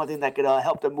 But that's the only thing that could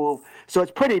help them move. So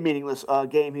it's pretty meaningless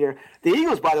game here. The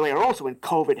Eagles, by the way, are also in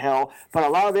COVID hell, but a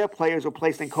lot of their players were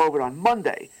placed in COVID on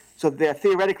Monday. So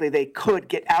theoretically, they could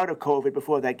get out of COVID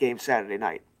before that game Saturday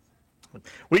night.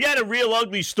 We got a real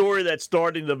ugly story that's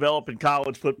starting to develop in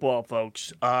college football,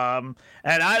 folks. And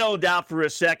I don't doubt for a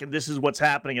second this is what's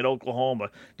happening at Oklahoma.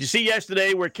 Did you see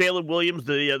yesterday where Caleb Williams,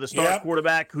 the star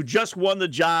quarterback who just won the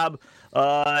job,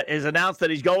 has announced that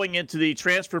he's going into the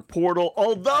transfer portal,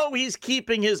 although he's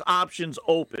keeping his options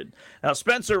open. Now,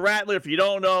 Spencer Rattler, if you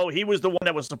don't know, he was the one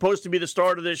that was supposed to be the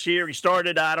starter this year. He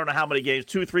started, I don't know how many games,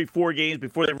 2, 3, 4 games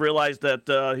before they realized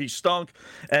that he stunk.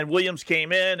 And Williams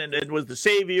came in and was the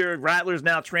savior. Rattler's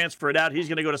now transferred out. He's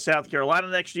going to go to South Carolina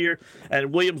next year.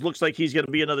 And Williams looks like he's going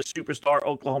to be another superstar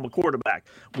Oklahoma quarterback.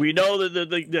 We know that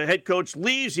the head coach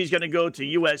leaves. He's going to go to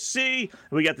USC.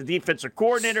 We got the defensive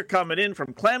coordinator coming in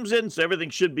from Clemson. So everything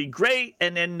should be great.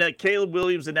 And then Caleb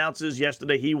Williams announces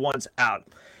yesterday he wants out.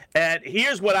 And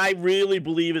here's what I really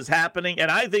believe is happening, and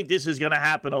I think this is going to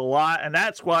happen a lot, and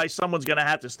that's why someone's going to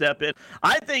have to step in.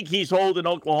 I think he's holding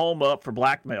Oklahoma up for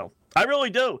blackmail. I really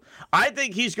do. I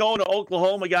think he's going to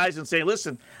Oklahoma, guys, and saying,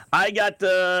 listen, I got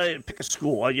pick a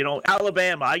school,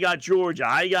 Alabama, I got Georgia,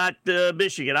 I got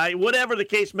Michigan, whatever the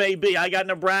case may be, I got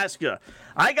Nebraska.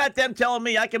 I got them telling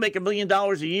me I can make $1 million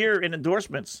a year in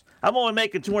endorsements. I'm only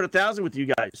making $200,000 with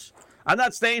you guys. I'm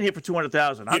not staying here for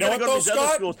 $200,000. I'm going to go to these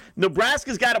other schools.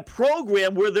 Nebraska's got a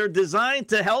program where they're designed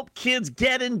to help kids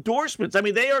get endorsements. I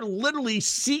mean, they are literally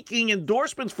seeking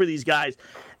endorsements for these guys.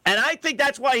 And I think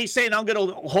that's why he's saying, I'm going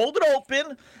to hold it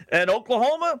open. And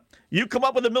Oklahoma, you come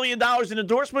up with $1 million in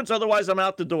endorsements, otherwise I'm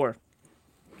out the door.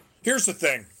 Here's the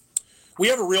thing. We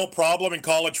have a real problem in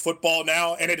college football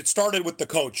now, and it started with the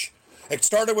coach. It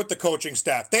started with the coaching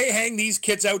staff. They hang these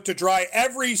kids out to dry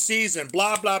every season.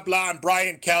 Blah, blah, blah. I'm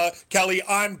Brian Kelly.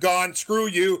 I'm gone. Screw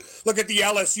you. Look at the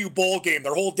LSU bowl game.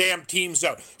 Their whole damn team's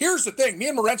out. Here's the thing. Me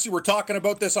and Morency were talking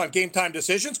about this on Game Time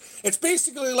Decisions. It's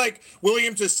basically like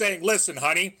Williams is saying, listen,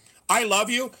 honey, I love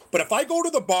you, but if I go to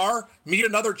the bar, meet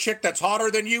another chick that's hotter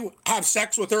than you, have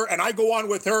sex with her, and I go on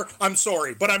with her, I'm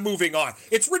sorry, but I'm moving on.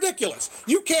 It's ridiculous.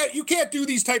 You can't do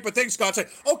these type of things, Scott. Say,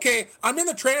 okay, I'm in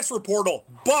the transfer portal,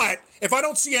 but if I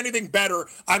don't see anything better,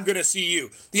 I'm going to see you.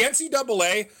 The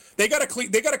NCAA, they got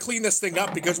to clean this thing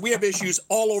up because we have issues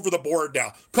all over the board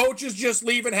now. Coaches just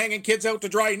leaving, hanging kids out to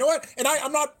dry. You know what? And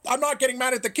I'm not getting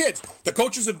mad at the kids. The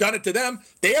coaches have done it to them.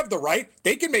 They have the right.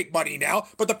 They can make money now.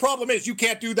 But the problem is you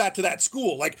can't do that to that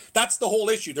school. Like, that's the whole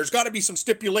issue. There's got to be some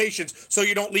stipulations so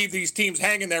you don't leave these teams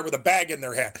hanging there with a bag in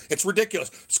their hand. It's ridiculous.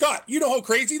 Scott, you know how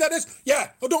crazy that is? Yeah.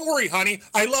 Oh, don't worry, honey.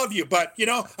 I love you. But,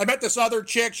 I met this other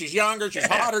chick. She's younger. She's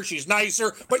hotter. She's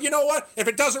nicer. But you know what? If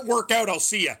it doesn't work out, I'll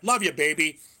see you. Love you,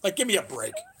 baby. Like, give me a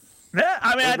break. Yeah,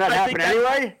 I mean, I think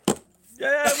anyway.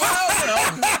 Yeah,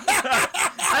 well,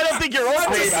 I don't think you're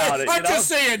open about it. I'm just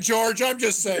saying, George. I'm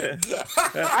just saying.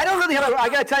 I don't really have. I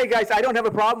got to tell you guys, I don't have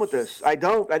a problem with this. I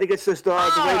don't. I think it's just the way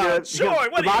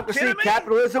the democracy,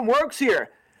 capitalism works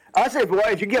here. I say, boy,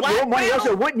 if you get more money,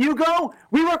 wouldn't you go?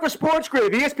 We work with Sports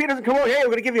Grid. If ESPN doesn't come over, hey, we're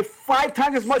going to give you 5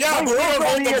 times as much money. Yeah, but we don't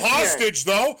hold them hostage,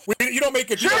 though. You don't make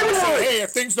a deal and say, hey, if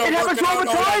things don't work out,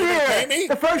 pay me.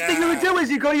 The first thing you would do is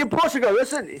you go to your boss and go,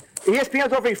 listen,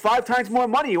 ESPN's offering 5 times more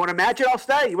money. You want to match it? I'll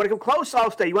stay. You want to come close?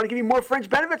 I'll stay. You want to give me more fringe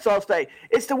benefits? I'll stay.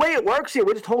 It's the way it works here.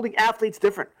 We're just holding athletes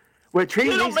different. We're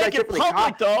treating these guys differently. You don't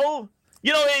make it public, though.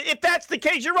 You know, if that's the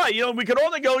case, you're right. You know, we could all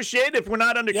negotiate if we're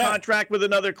not under contract with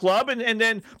another club,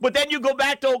 but then you go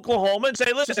back to Oklahoma and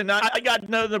say, listen, I got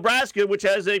Nebraska, which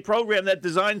has a program that's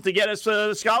designed to get us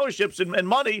scholarships and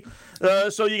money,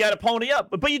 so you got to pony up.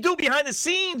 But you do behind the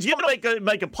scenes. You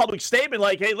make a public statement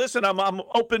like, hey, listen, I'm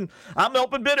open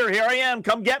bidder. Here I am.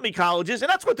 Come get me, colleges,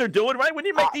 and that's what they're doing, right? When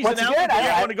you make these announcements,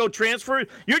 you want to go transfer.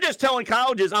 You're just telling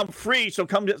colleges, I'm free, so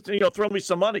come, throw me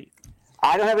some money.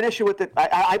 I don't have an issue with it.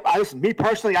 Listen, me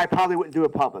personally, I probably wouldn't do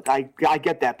it public. I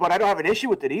get that, but I don't have an issue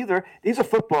with it either. These are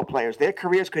football players. Their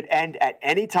careers could end at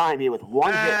any time here with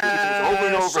one hit. Over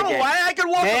and over again. I could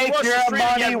walk Make your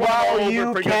money while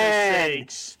you can.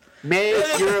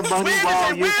 Make your money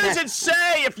while you can. Where does it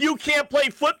say if you can't play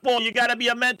football, you got to be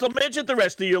a mental midget the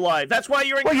rest of your life? That's why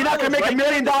you're in college. Well, you're not going to make $1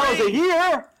 million a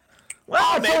year.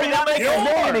 Well, maybe not make $1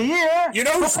 million a year. You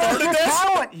know who started this?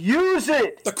 Talent. Use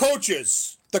it. The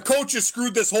coaches. The coaches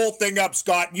screwed this whole thing up,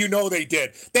 Scott. You know they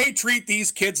did. They treat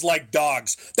these kids like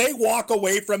dogs. They walk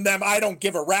away from them. I don't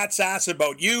give a rat's ass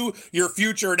about you, your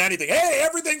future, and anything. Hey,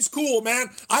 everything's cool, man.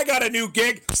 I got a new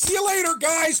gig. See you later,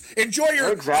 guys. Enjoy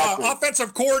your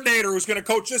offensive coordinator who's going to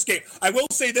coach this game. I will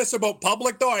say this about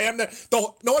public, though.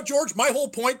 No, what, George? My whole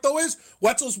point, though, is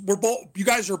you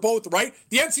guys are both right.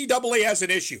 The NCAA has an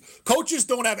issue. Coaches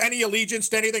don't have any allegiance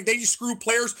to anything. They just screw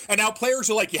players, and now players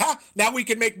are like, yeah, now we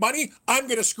can make money. I'm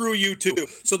going to screw you too.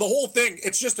 So the whole thing,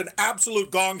 it's just an absolute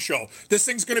gong show. This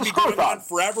thing's going to be going on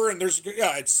forever, and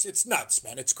it's nuts,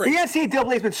 man. It's crazy. The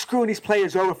NCAA has been screwing these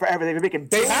players over forever. They've been making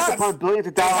billions upon billions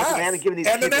of dollars, and they haven't given these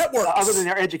kids, the networks, other than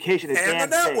their education, and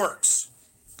the networks.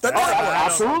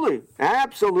 Absolutely.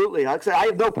 Like I said, I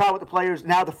have no problem with the players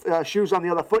now. The shoes on the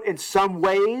other foot in some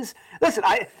ways. Listen,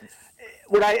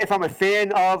 if I'm a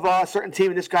fan of a certain team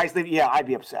and this guy's leaving, yeah, I'd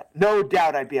be upset. No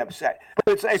doubt I'd be upset.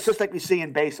 But it's just like we see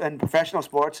in professional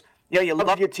sports. You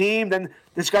love your team, then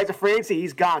this guy's a free agent,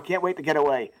 he's gone. Can't wait to get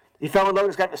away. You fell in love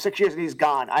with this guy for 6 years and he's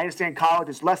gone. I understand college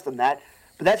is less than that,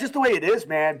 but that's just the way it is,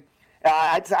 man.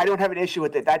 I don't have an issue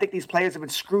with it. I think these players have been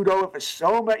screwed over for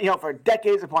so many, for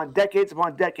decades upon decades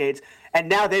upon decades, and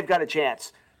now they've got a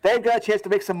chance. They've got a chance to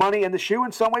make some money, and the shoe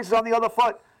in some ways is on the other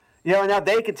foot. And now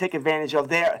they can take advantage of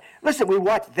their. Listen, we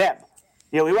watch them.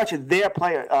 We're watching their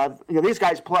player. These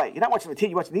guys play. You're not watching the team.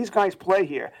 You're watching these guys play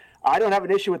here. I don't have an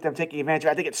issue with them taking advantage.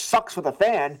 I think it sucks for the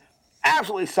fan.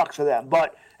 Absolutely sucks for them.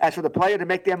 But as for the player to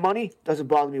make their money, doesn't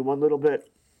bother me one little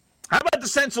bit. How about the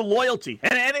sense of loyalty?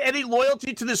 Any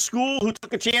loyalty to the school who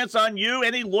took a chance on you?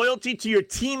 Any loyalty to your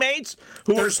teammates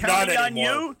who are counting on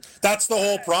you? That's the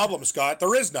whole problem, Scott.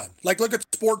 There is none. Like, look at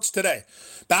sports today.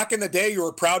 Back in the day, you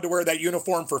were proud to wear that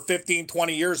uniform for 15,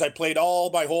 20 years. I played all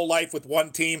my whole life with one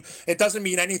team. It doesn't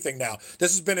mean anything now.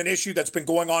 This has been an issue that's been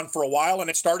going on for a while, and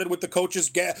it started with the coaches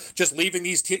just leaving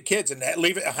these kids and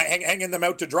hanging them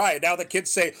out to dry. And now the kids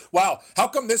say, wow, how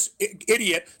come this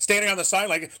idiot standing on the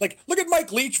sideline? Like, look at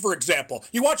Mike Leach, for example.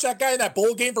 You watch that guy in that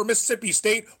bowl game for Mississippi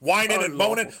State whining and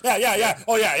moaning. Yeah.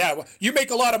 Oh, yeah. You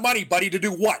make a lot of money, buddy, to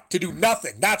do what? To do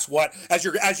nothing. That's what. As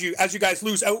you guys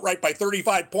lose outright by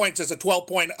 35 points as a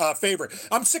 12-point favorite.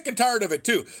 I'm sick and tired of it,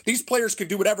 too. These players can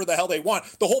do whatever the hell they want.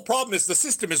 The whole problem is the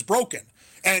system is broken,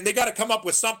 and they got to come up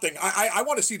with something. I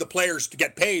want to see the players to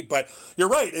get paid, but you're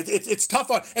right. It's tough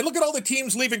on. And look at all the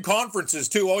teams leaving conferences,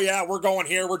 too. Oh, yeah, we're going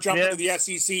here. We're jumping to the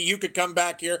SEC. You could come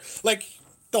back here. Like,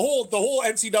 the whole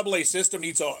NCAA system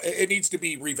needs to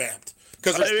be revamped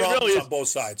because there's problems really on both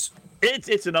sides.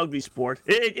 It's an ugly sport.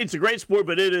 It's a great sport,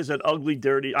 but it is an ugly,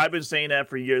 dirty. I've been saying that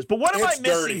for years. But what am I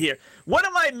missing here? What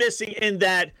am I missing in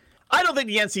that? I don't think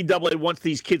the NCAA wants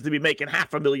these kids to be making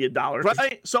 $500,000,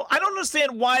 right? So I don't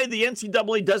understand why the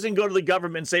NCAA doesn't go to the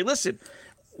government and say, listen,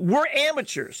 we're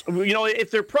amateurs. If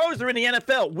they're pros, they're in the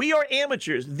NFL. We are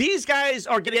amateurs. These guys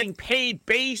are getting paid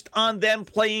based on them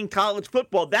playing college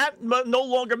football. That no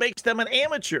longer makes them an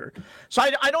amateur. So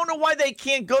I don't know why they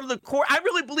can't go to the court. I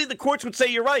really believe the courts would say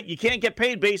you're right. You can't get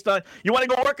paid based on, you want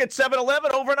to go work at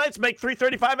 7-Eleven overnights, make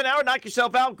 $3.35 an hour, knock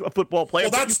yourself out, a football player.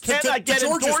 Well, you cannot get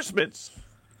endorsements.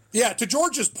 Yeah, to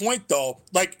George's point, though,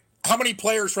 like, how many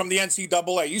players from the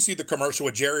NCAA, you see the commercial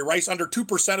with Jerry Rice, under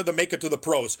 2% of them make it to the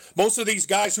pros. Most of these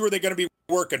guys, who are they going to be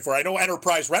working for? I know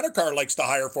Enterprise Rent-A-Car likes to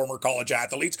hire former college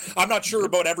athletes. I'm not sure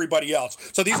about everybody else.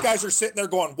 So these guys are sitting there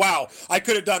going, wow, I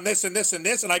could have done this and this and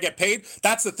this, and I get paid.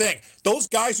 That's the thing. Those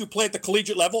guys who play at the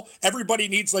collegiate level, everybody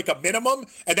needs like a minimum,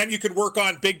 and then you can work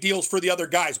on big deals for the other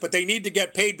guys. But they need to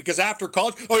get paid, because after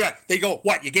college, oh yeah, they go,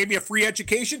 what, you gave me a free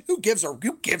education? Who gives a,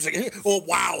 oh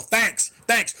wow, thanks.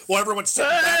 Well, everyone's sitting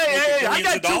back. Hey, I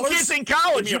got 2 kids in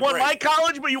college. You want my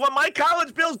college, but you want my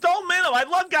college bills? Don't minimum. I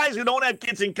love guys who don't have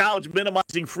kids in college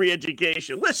minimizing free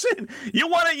education. Listen, you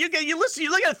look at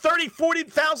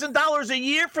 $30,000-$40,000 a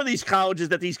year for these colleges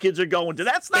that these kids are going to.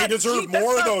 That's not they deserve cheap.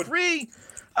 more That's though. Not free.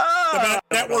 The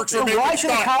networks are making.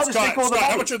 Scott, how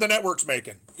much are the networks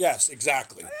making? Yes,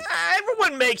 exactly.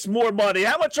 Everyone makes more money.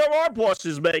 How much are our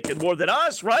bosses making? More than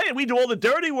us, right? We do all the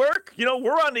dirty work. We're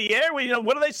on the air.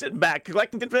 What are they sitting back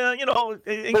collecting? But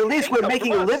at least we're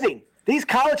making a living. These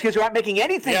college kids are not making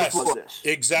anything before this.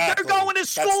 Exactly. They're going to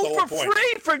school for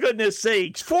free, for goodness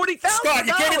sakes. $40,000. Scott,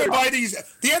 you can't even buy these.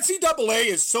 The NCAA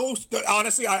is so,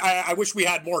 honestly, I wish we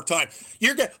had more time.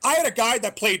 I had a guy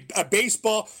that played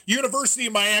baseball, University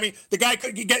of Miami. The guy,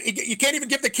 you can't even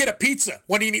give the kid a pizza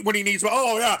when he needs.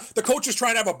 Oh yeah, the coach is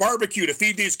trying to have a barbecue to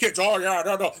feed these kids. Oh yeah,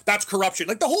 no, that's corruption.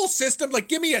 Like the whole system. Like,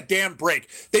 give me a damn break.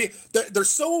 They're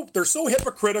so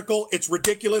hypocritical. It's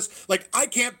ridiculous. Like, I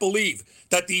can't believe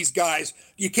that these guys,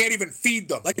 you can't even feed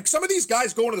them. Like, some of these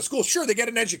guys go into the school, sure, they get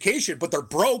an education, but they're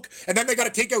broke, and then they got to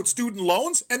take out student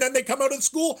loans, and then they come out of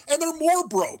school, and they're more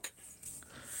broke.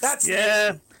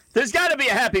 There's got to be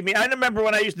a happy medium. I remember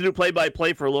when I used to do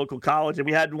play-by-play for a local college, and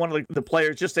we had one of the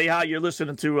players just say, hi, you're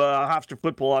listening to Hofstra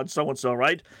football on so-and-so,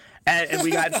 right? And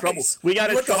we got in trouble. We got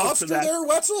in trouble for that. There,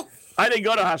 Wetzel? I didn't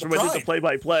go to Hofstra, but I did the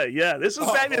play-by-play. Yeah, this is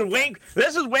Wayne.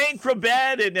 This is Wayne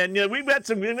Krabet, and we had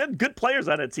some good players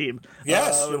on that team.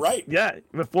 Yes, you're right. Yeah,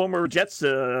 the former Jets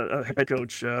head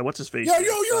coach. What's his face? Yeah,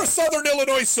 you're a Southern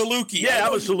Illinois Saluki. Yeah, I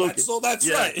was Saluki. So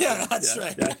that's right. Yeah, that's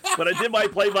right. Yeah. But I did my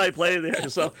play-by-play there,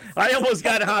 so I almost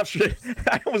got Hofstra.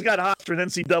 I almost got Hofstra in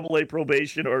NCAA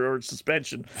probation or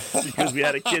suspension because we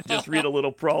had a kid just read a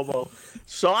little promo.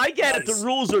 So I get it. The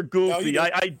rules are goofy. No,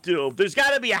 I do. There's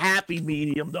got to be a happy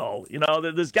medium, though.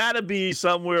 There's got to be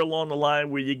somewhere along the line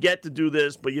where you get to do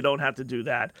this, but you don't have to do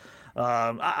that.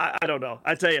 I don't know.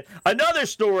 I tell you, another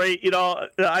story,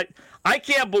 I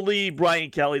can't believe Brian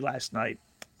Kelly last night.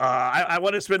 I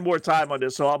want to spend more time on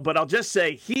this, but I'll just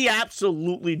say he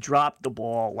absolutely dropped the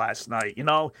ball last night.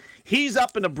 He's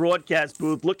up in the broadcast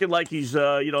booth looking like he's,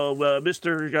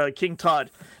 Mr. King Tut.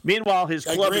 Meanwhile, his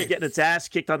club is getting its ass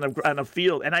kicked on the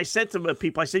field. And I said to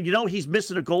people, he's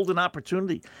missing a golden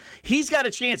opportunity. He's got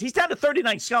a chance. He's down to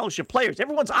 39 scholarship players.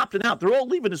 Everyone's opting out. They're all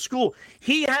leaving the school.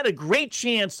 He had a great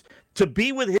chance to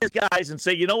be with his guys and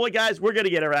say, you know what, guys, we're going to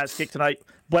get our ass kicked tonight.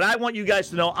 But I want you guys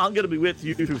to know I'm going to be with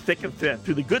you through thick and thin,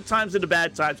 through the good times and the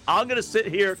bad times. I'm going to sit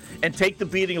here and take the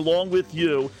beating along with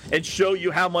you and show you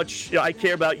how much I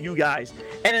care about you guys.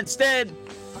 And instead,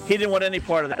 he didn't want any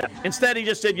part of that. Instead, he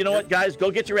just said, you know what, guys, go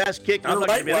get your ass kicked. I'm not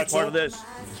going to be any part of this.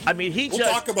 We'll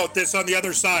talk about this on the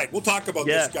other side. We'll talk about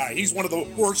this guy. He's one of the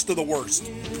worst of the worst.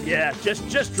 Yeah,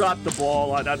 just dropped the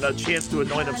ball on a chance to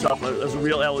anoint himself as a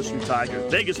real LSU Tiger.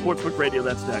 Vegas Sportsbook Radio,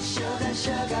 that's next.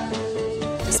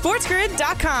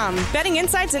 SportsGrid.com. Betting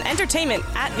insights and entertainment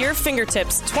at your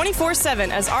fingertips 24/7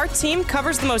 as our team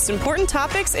covers the most important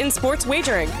topics in sports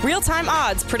wagering. Real-time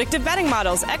odds, predictive betting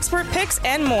models, expert picks,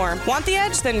 and more. Want the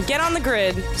edge? Then get on the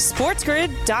grid.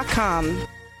 SportsGrid.com.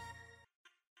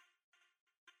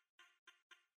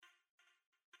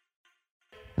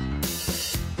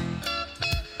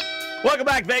 Welcome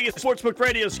back, Vegas Sportsbook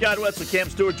Radio. Scott Wetzel, Cam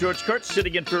Stewart, George Kurtz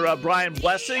sitting in for Brian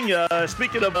Blessing.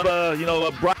 Speaking of,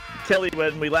 Brian Kelly,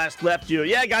 when we last left you.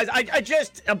 Yeah, guys, I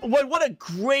just, what a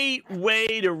great way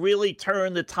to really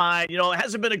turn the tide. It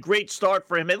hasn't been a great start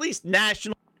for him, at least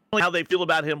nationally. How they feel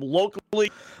about him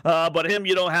locally, but him,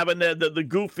 having the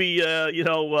goofy,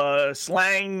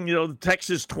 slang,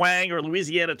 Texas twang or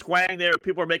Louisiana twang there.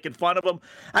 People are making fun of him.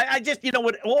 I just,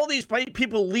 with all these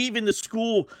people leaving the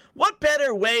school, what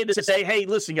better way to say, hey,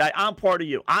 listen, guy, I'm part of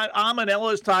you. I'm an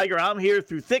LS Tiger. I'm here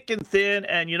through thick and thin.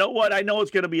 And you know what? I know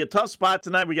it's going to be a tough spot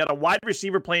tonight. We got a wide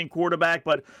receiver playing quarterback,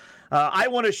 but I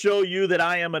want to show you that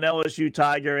I am an LSU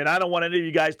Tiger, and I don't want any of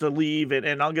you guys to leave,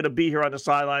 and I'm going to be here on the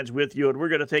sidelines with you, and we're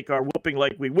going to take our whooping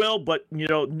like we will, but,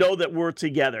 know that we're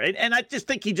together. And I just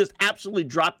think he just absolutely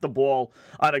dropped the ball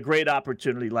on a great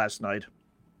opportunity last night.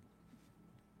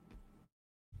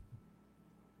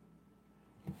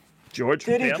 George?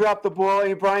 Did he drop the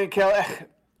ball, Brian Kelly?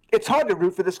 it's hard to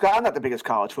root for this guy. I'm not the biggest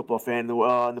college football fan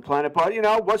on the planet, but,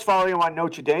 was following him on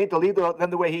Notre Dame to lead them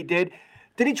the way he did.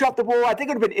 Did he drop the ball? I think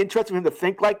it would have been interesting for him to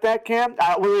think like that, Cam.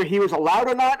 Whether he was allowed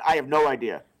or not, I have no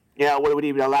idea. Whether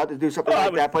he was allowed to do something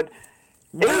like that, but...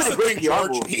 Here's the thing,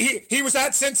 George. He was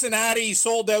at Cincinnati. He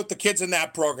sold out the kids in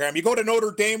that program. You go to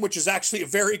Notre Dame, which is actually a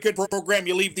very good program.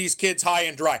 You leave these kids high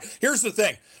and dry. Here's the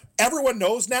thing. Everyone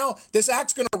knows now this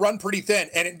act's going to run pretty thin.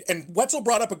 And Wetzel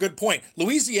brought up a good point.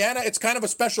 Louisiana, it's kind of a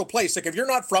special place. Like, if you're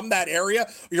not from that area,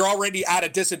 you're already at a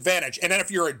disadvantage. And then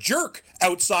if you're a jerk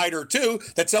outsider, too,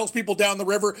 that sells people down the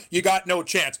river, you got no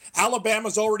chance.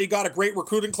 Alabama's already got a great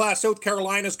recruiting class. South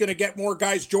Carolina's going to get more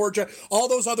guys. Georgia, all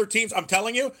those other teams, I'm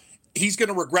telling you, he's going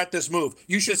to regret this move.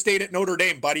 You should have stayed at Notre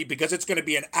Dame, buddy, because it's going to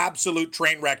be an absolute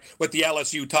train wreck with the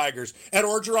LSU Tigers. Ed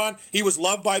Orgeron, he was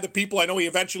loved by the people. I know he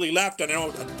eventually left, and I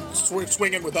know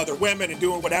swinging with other women and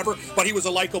doing whatever, but he was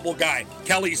a likable guy.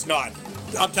 Kelly's not.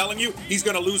 I'm telling you, he's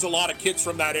going to lose a lot of kids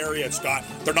from that area, Scott.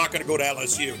 They're not going to go to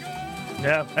LSU.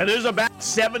 Yeah, and there's about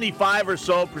 75 or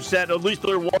so percent, at least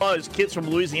there was, kids from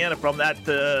Louisiana from that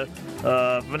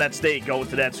state going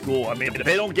to that school. I mean, if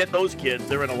they don't get those kids,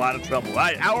 they're in a lot of trouble. All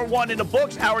right, hour 1 in the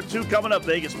books, hour 2 coming up.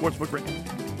 Vegas Sportsbook Radio.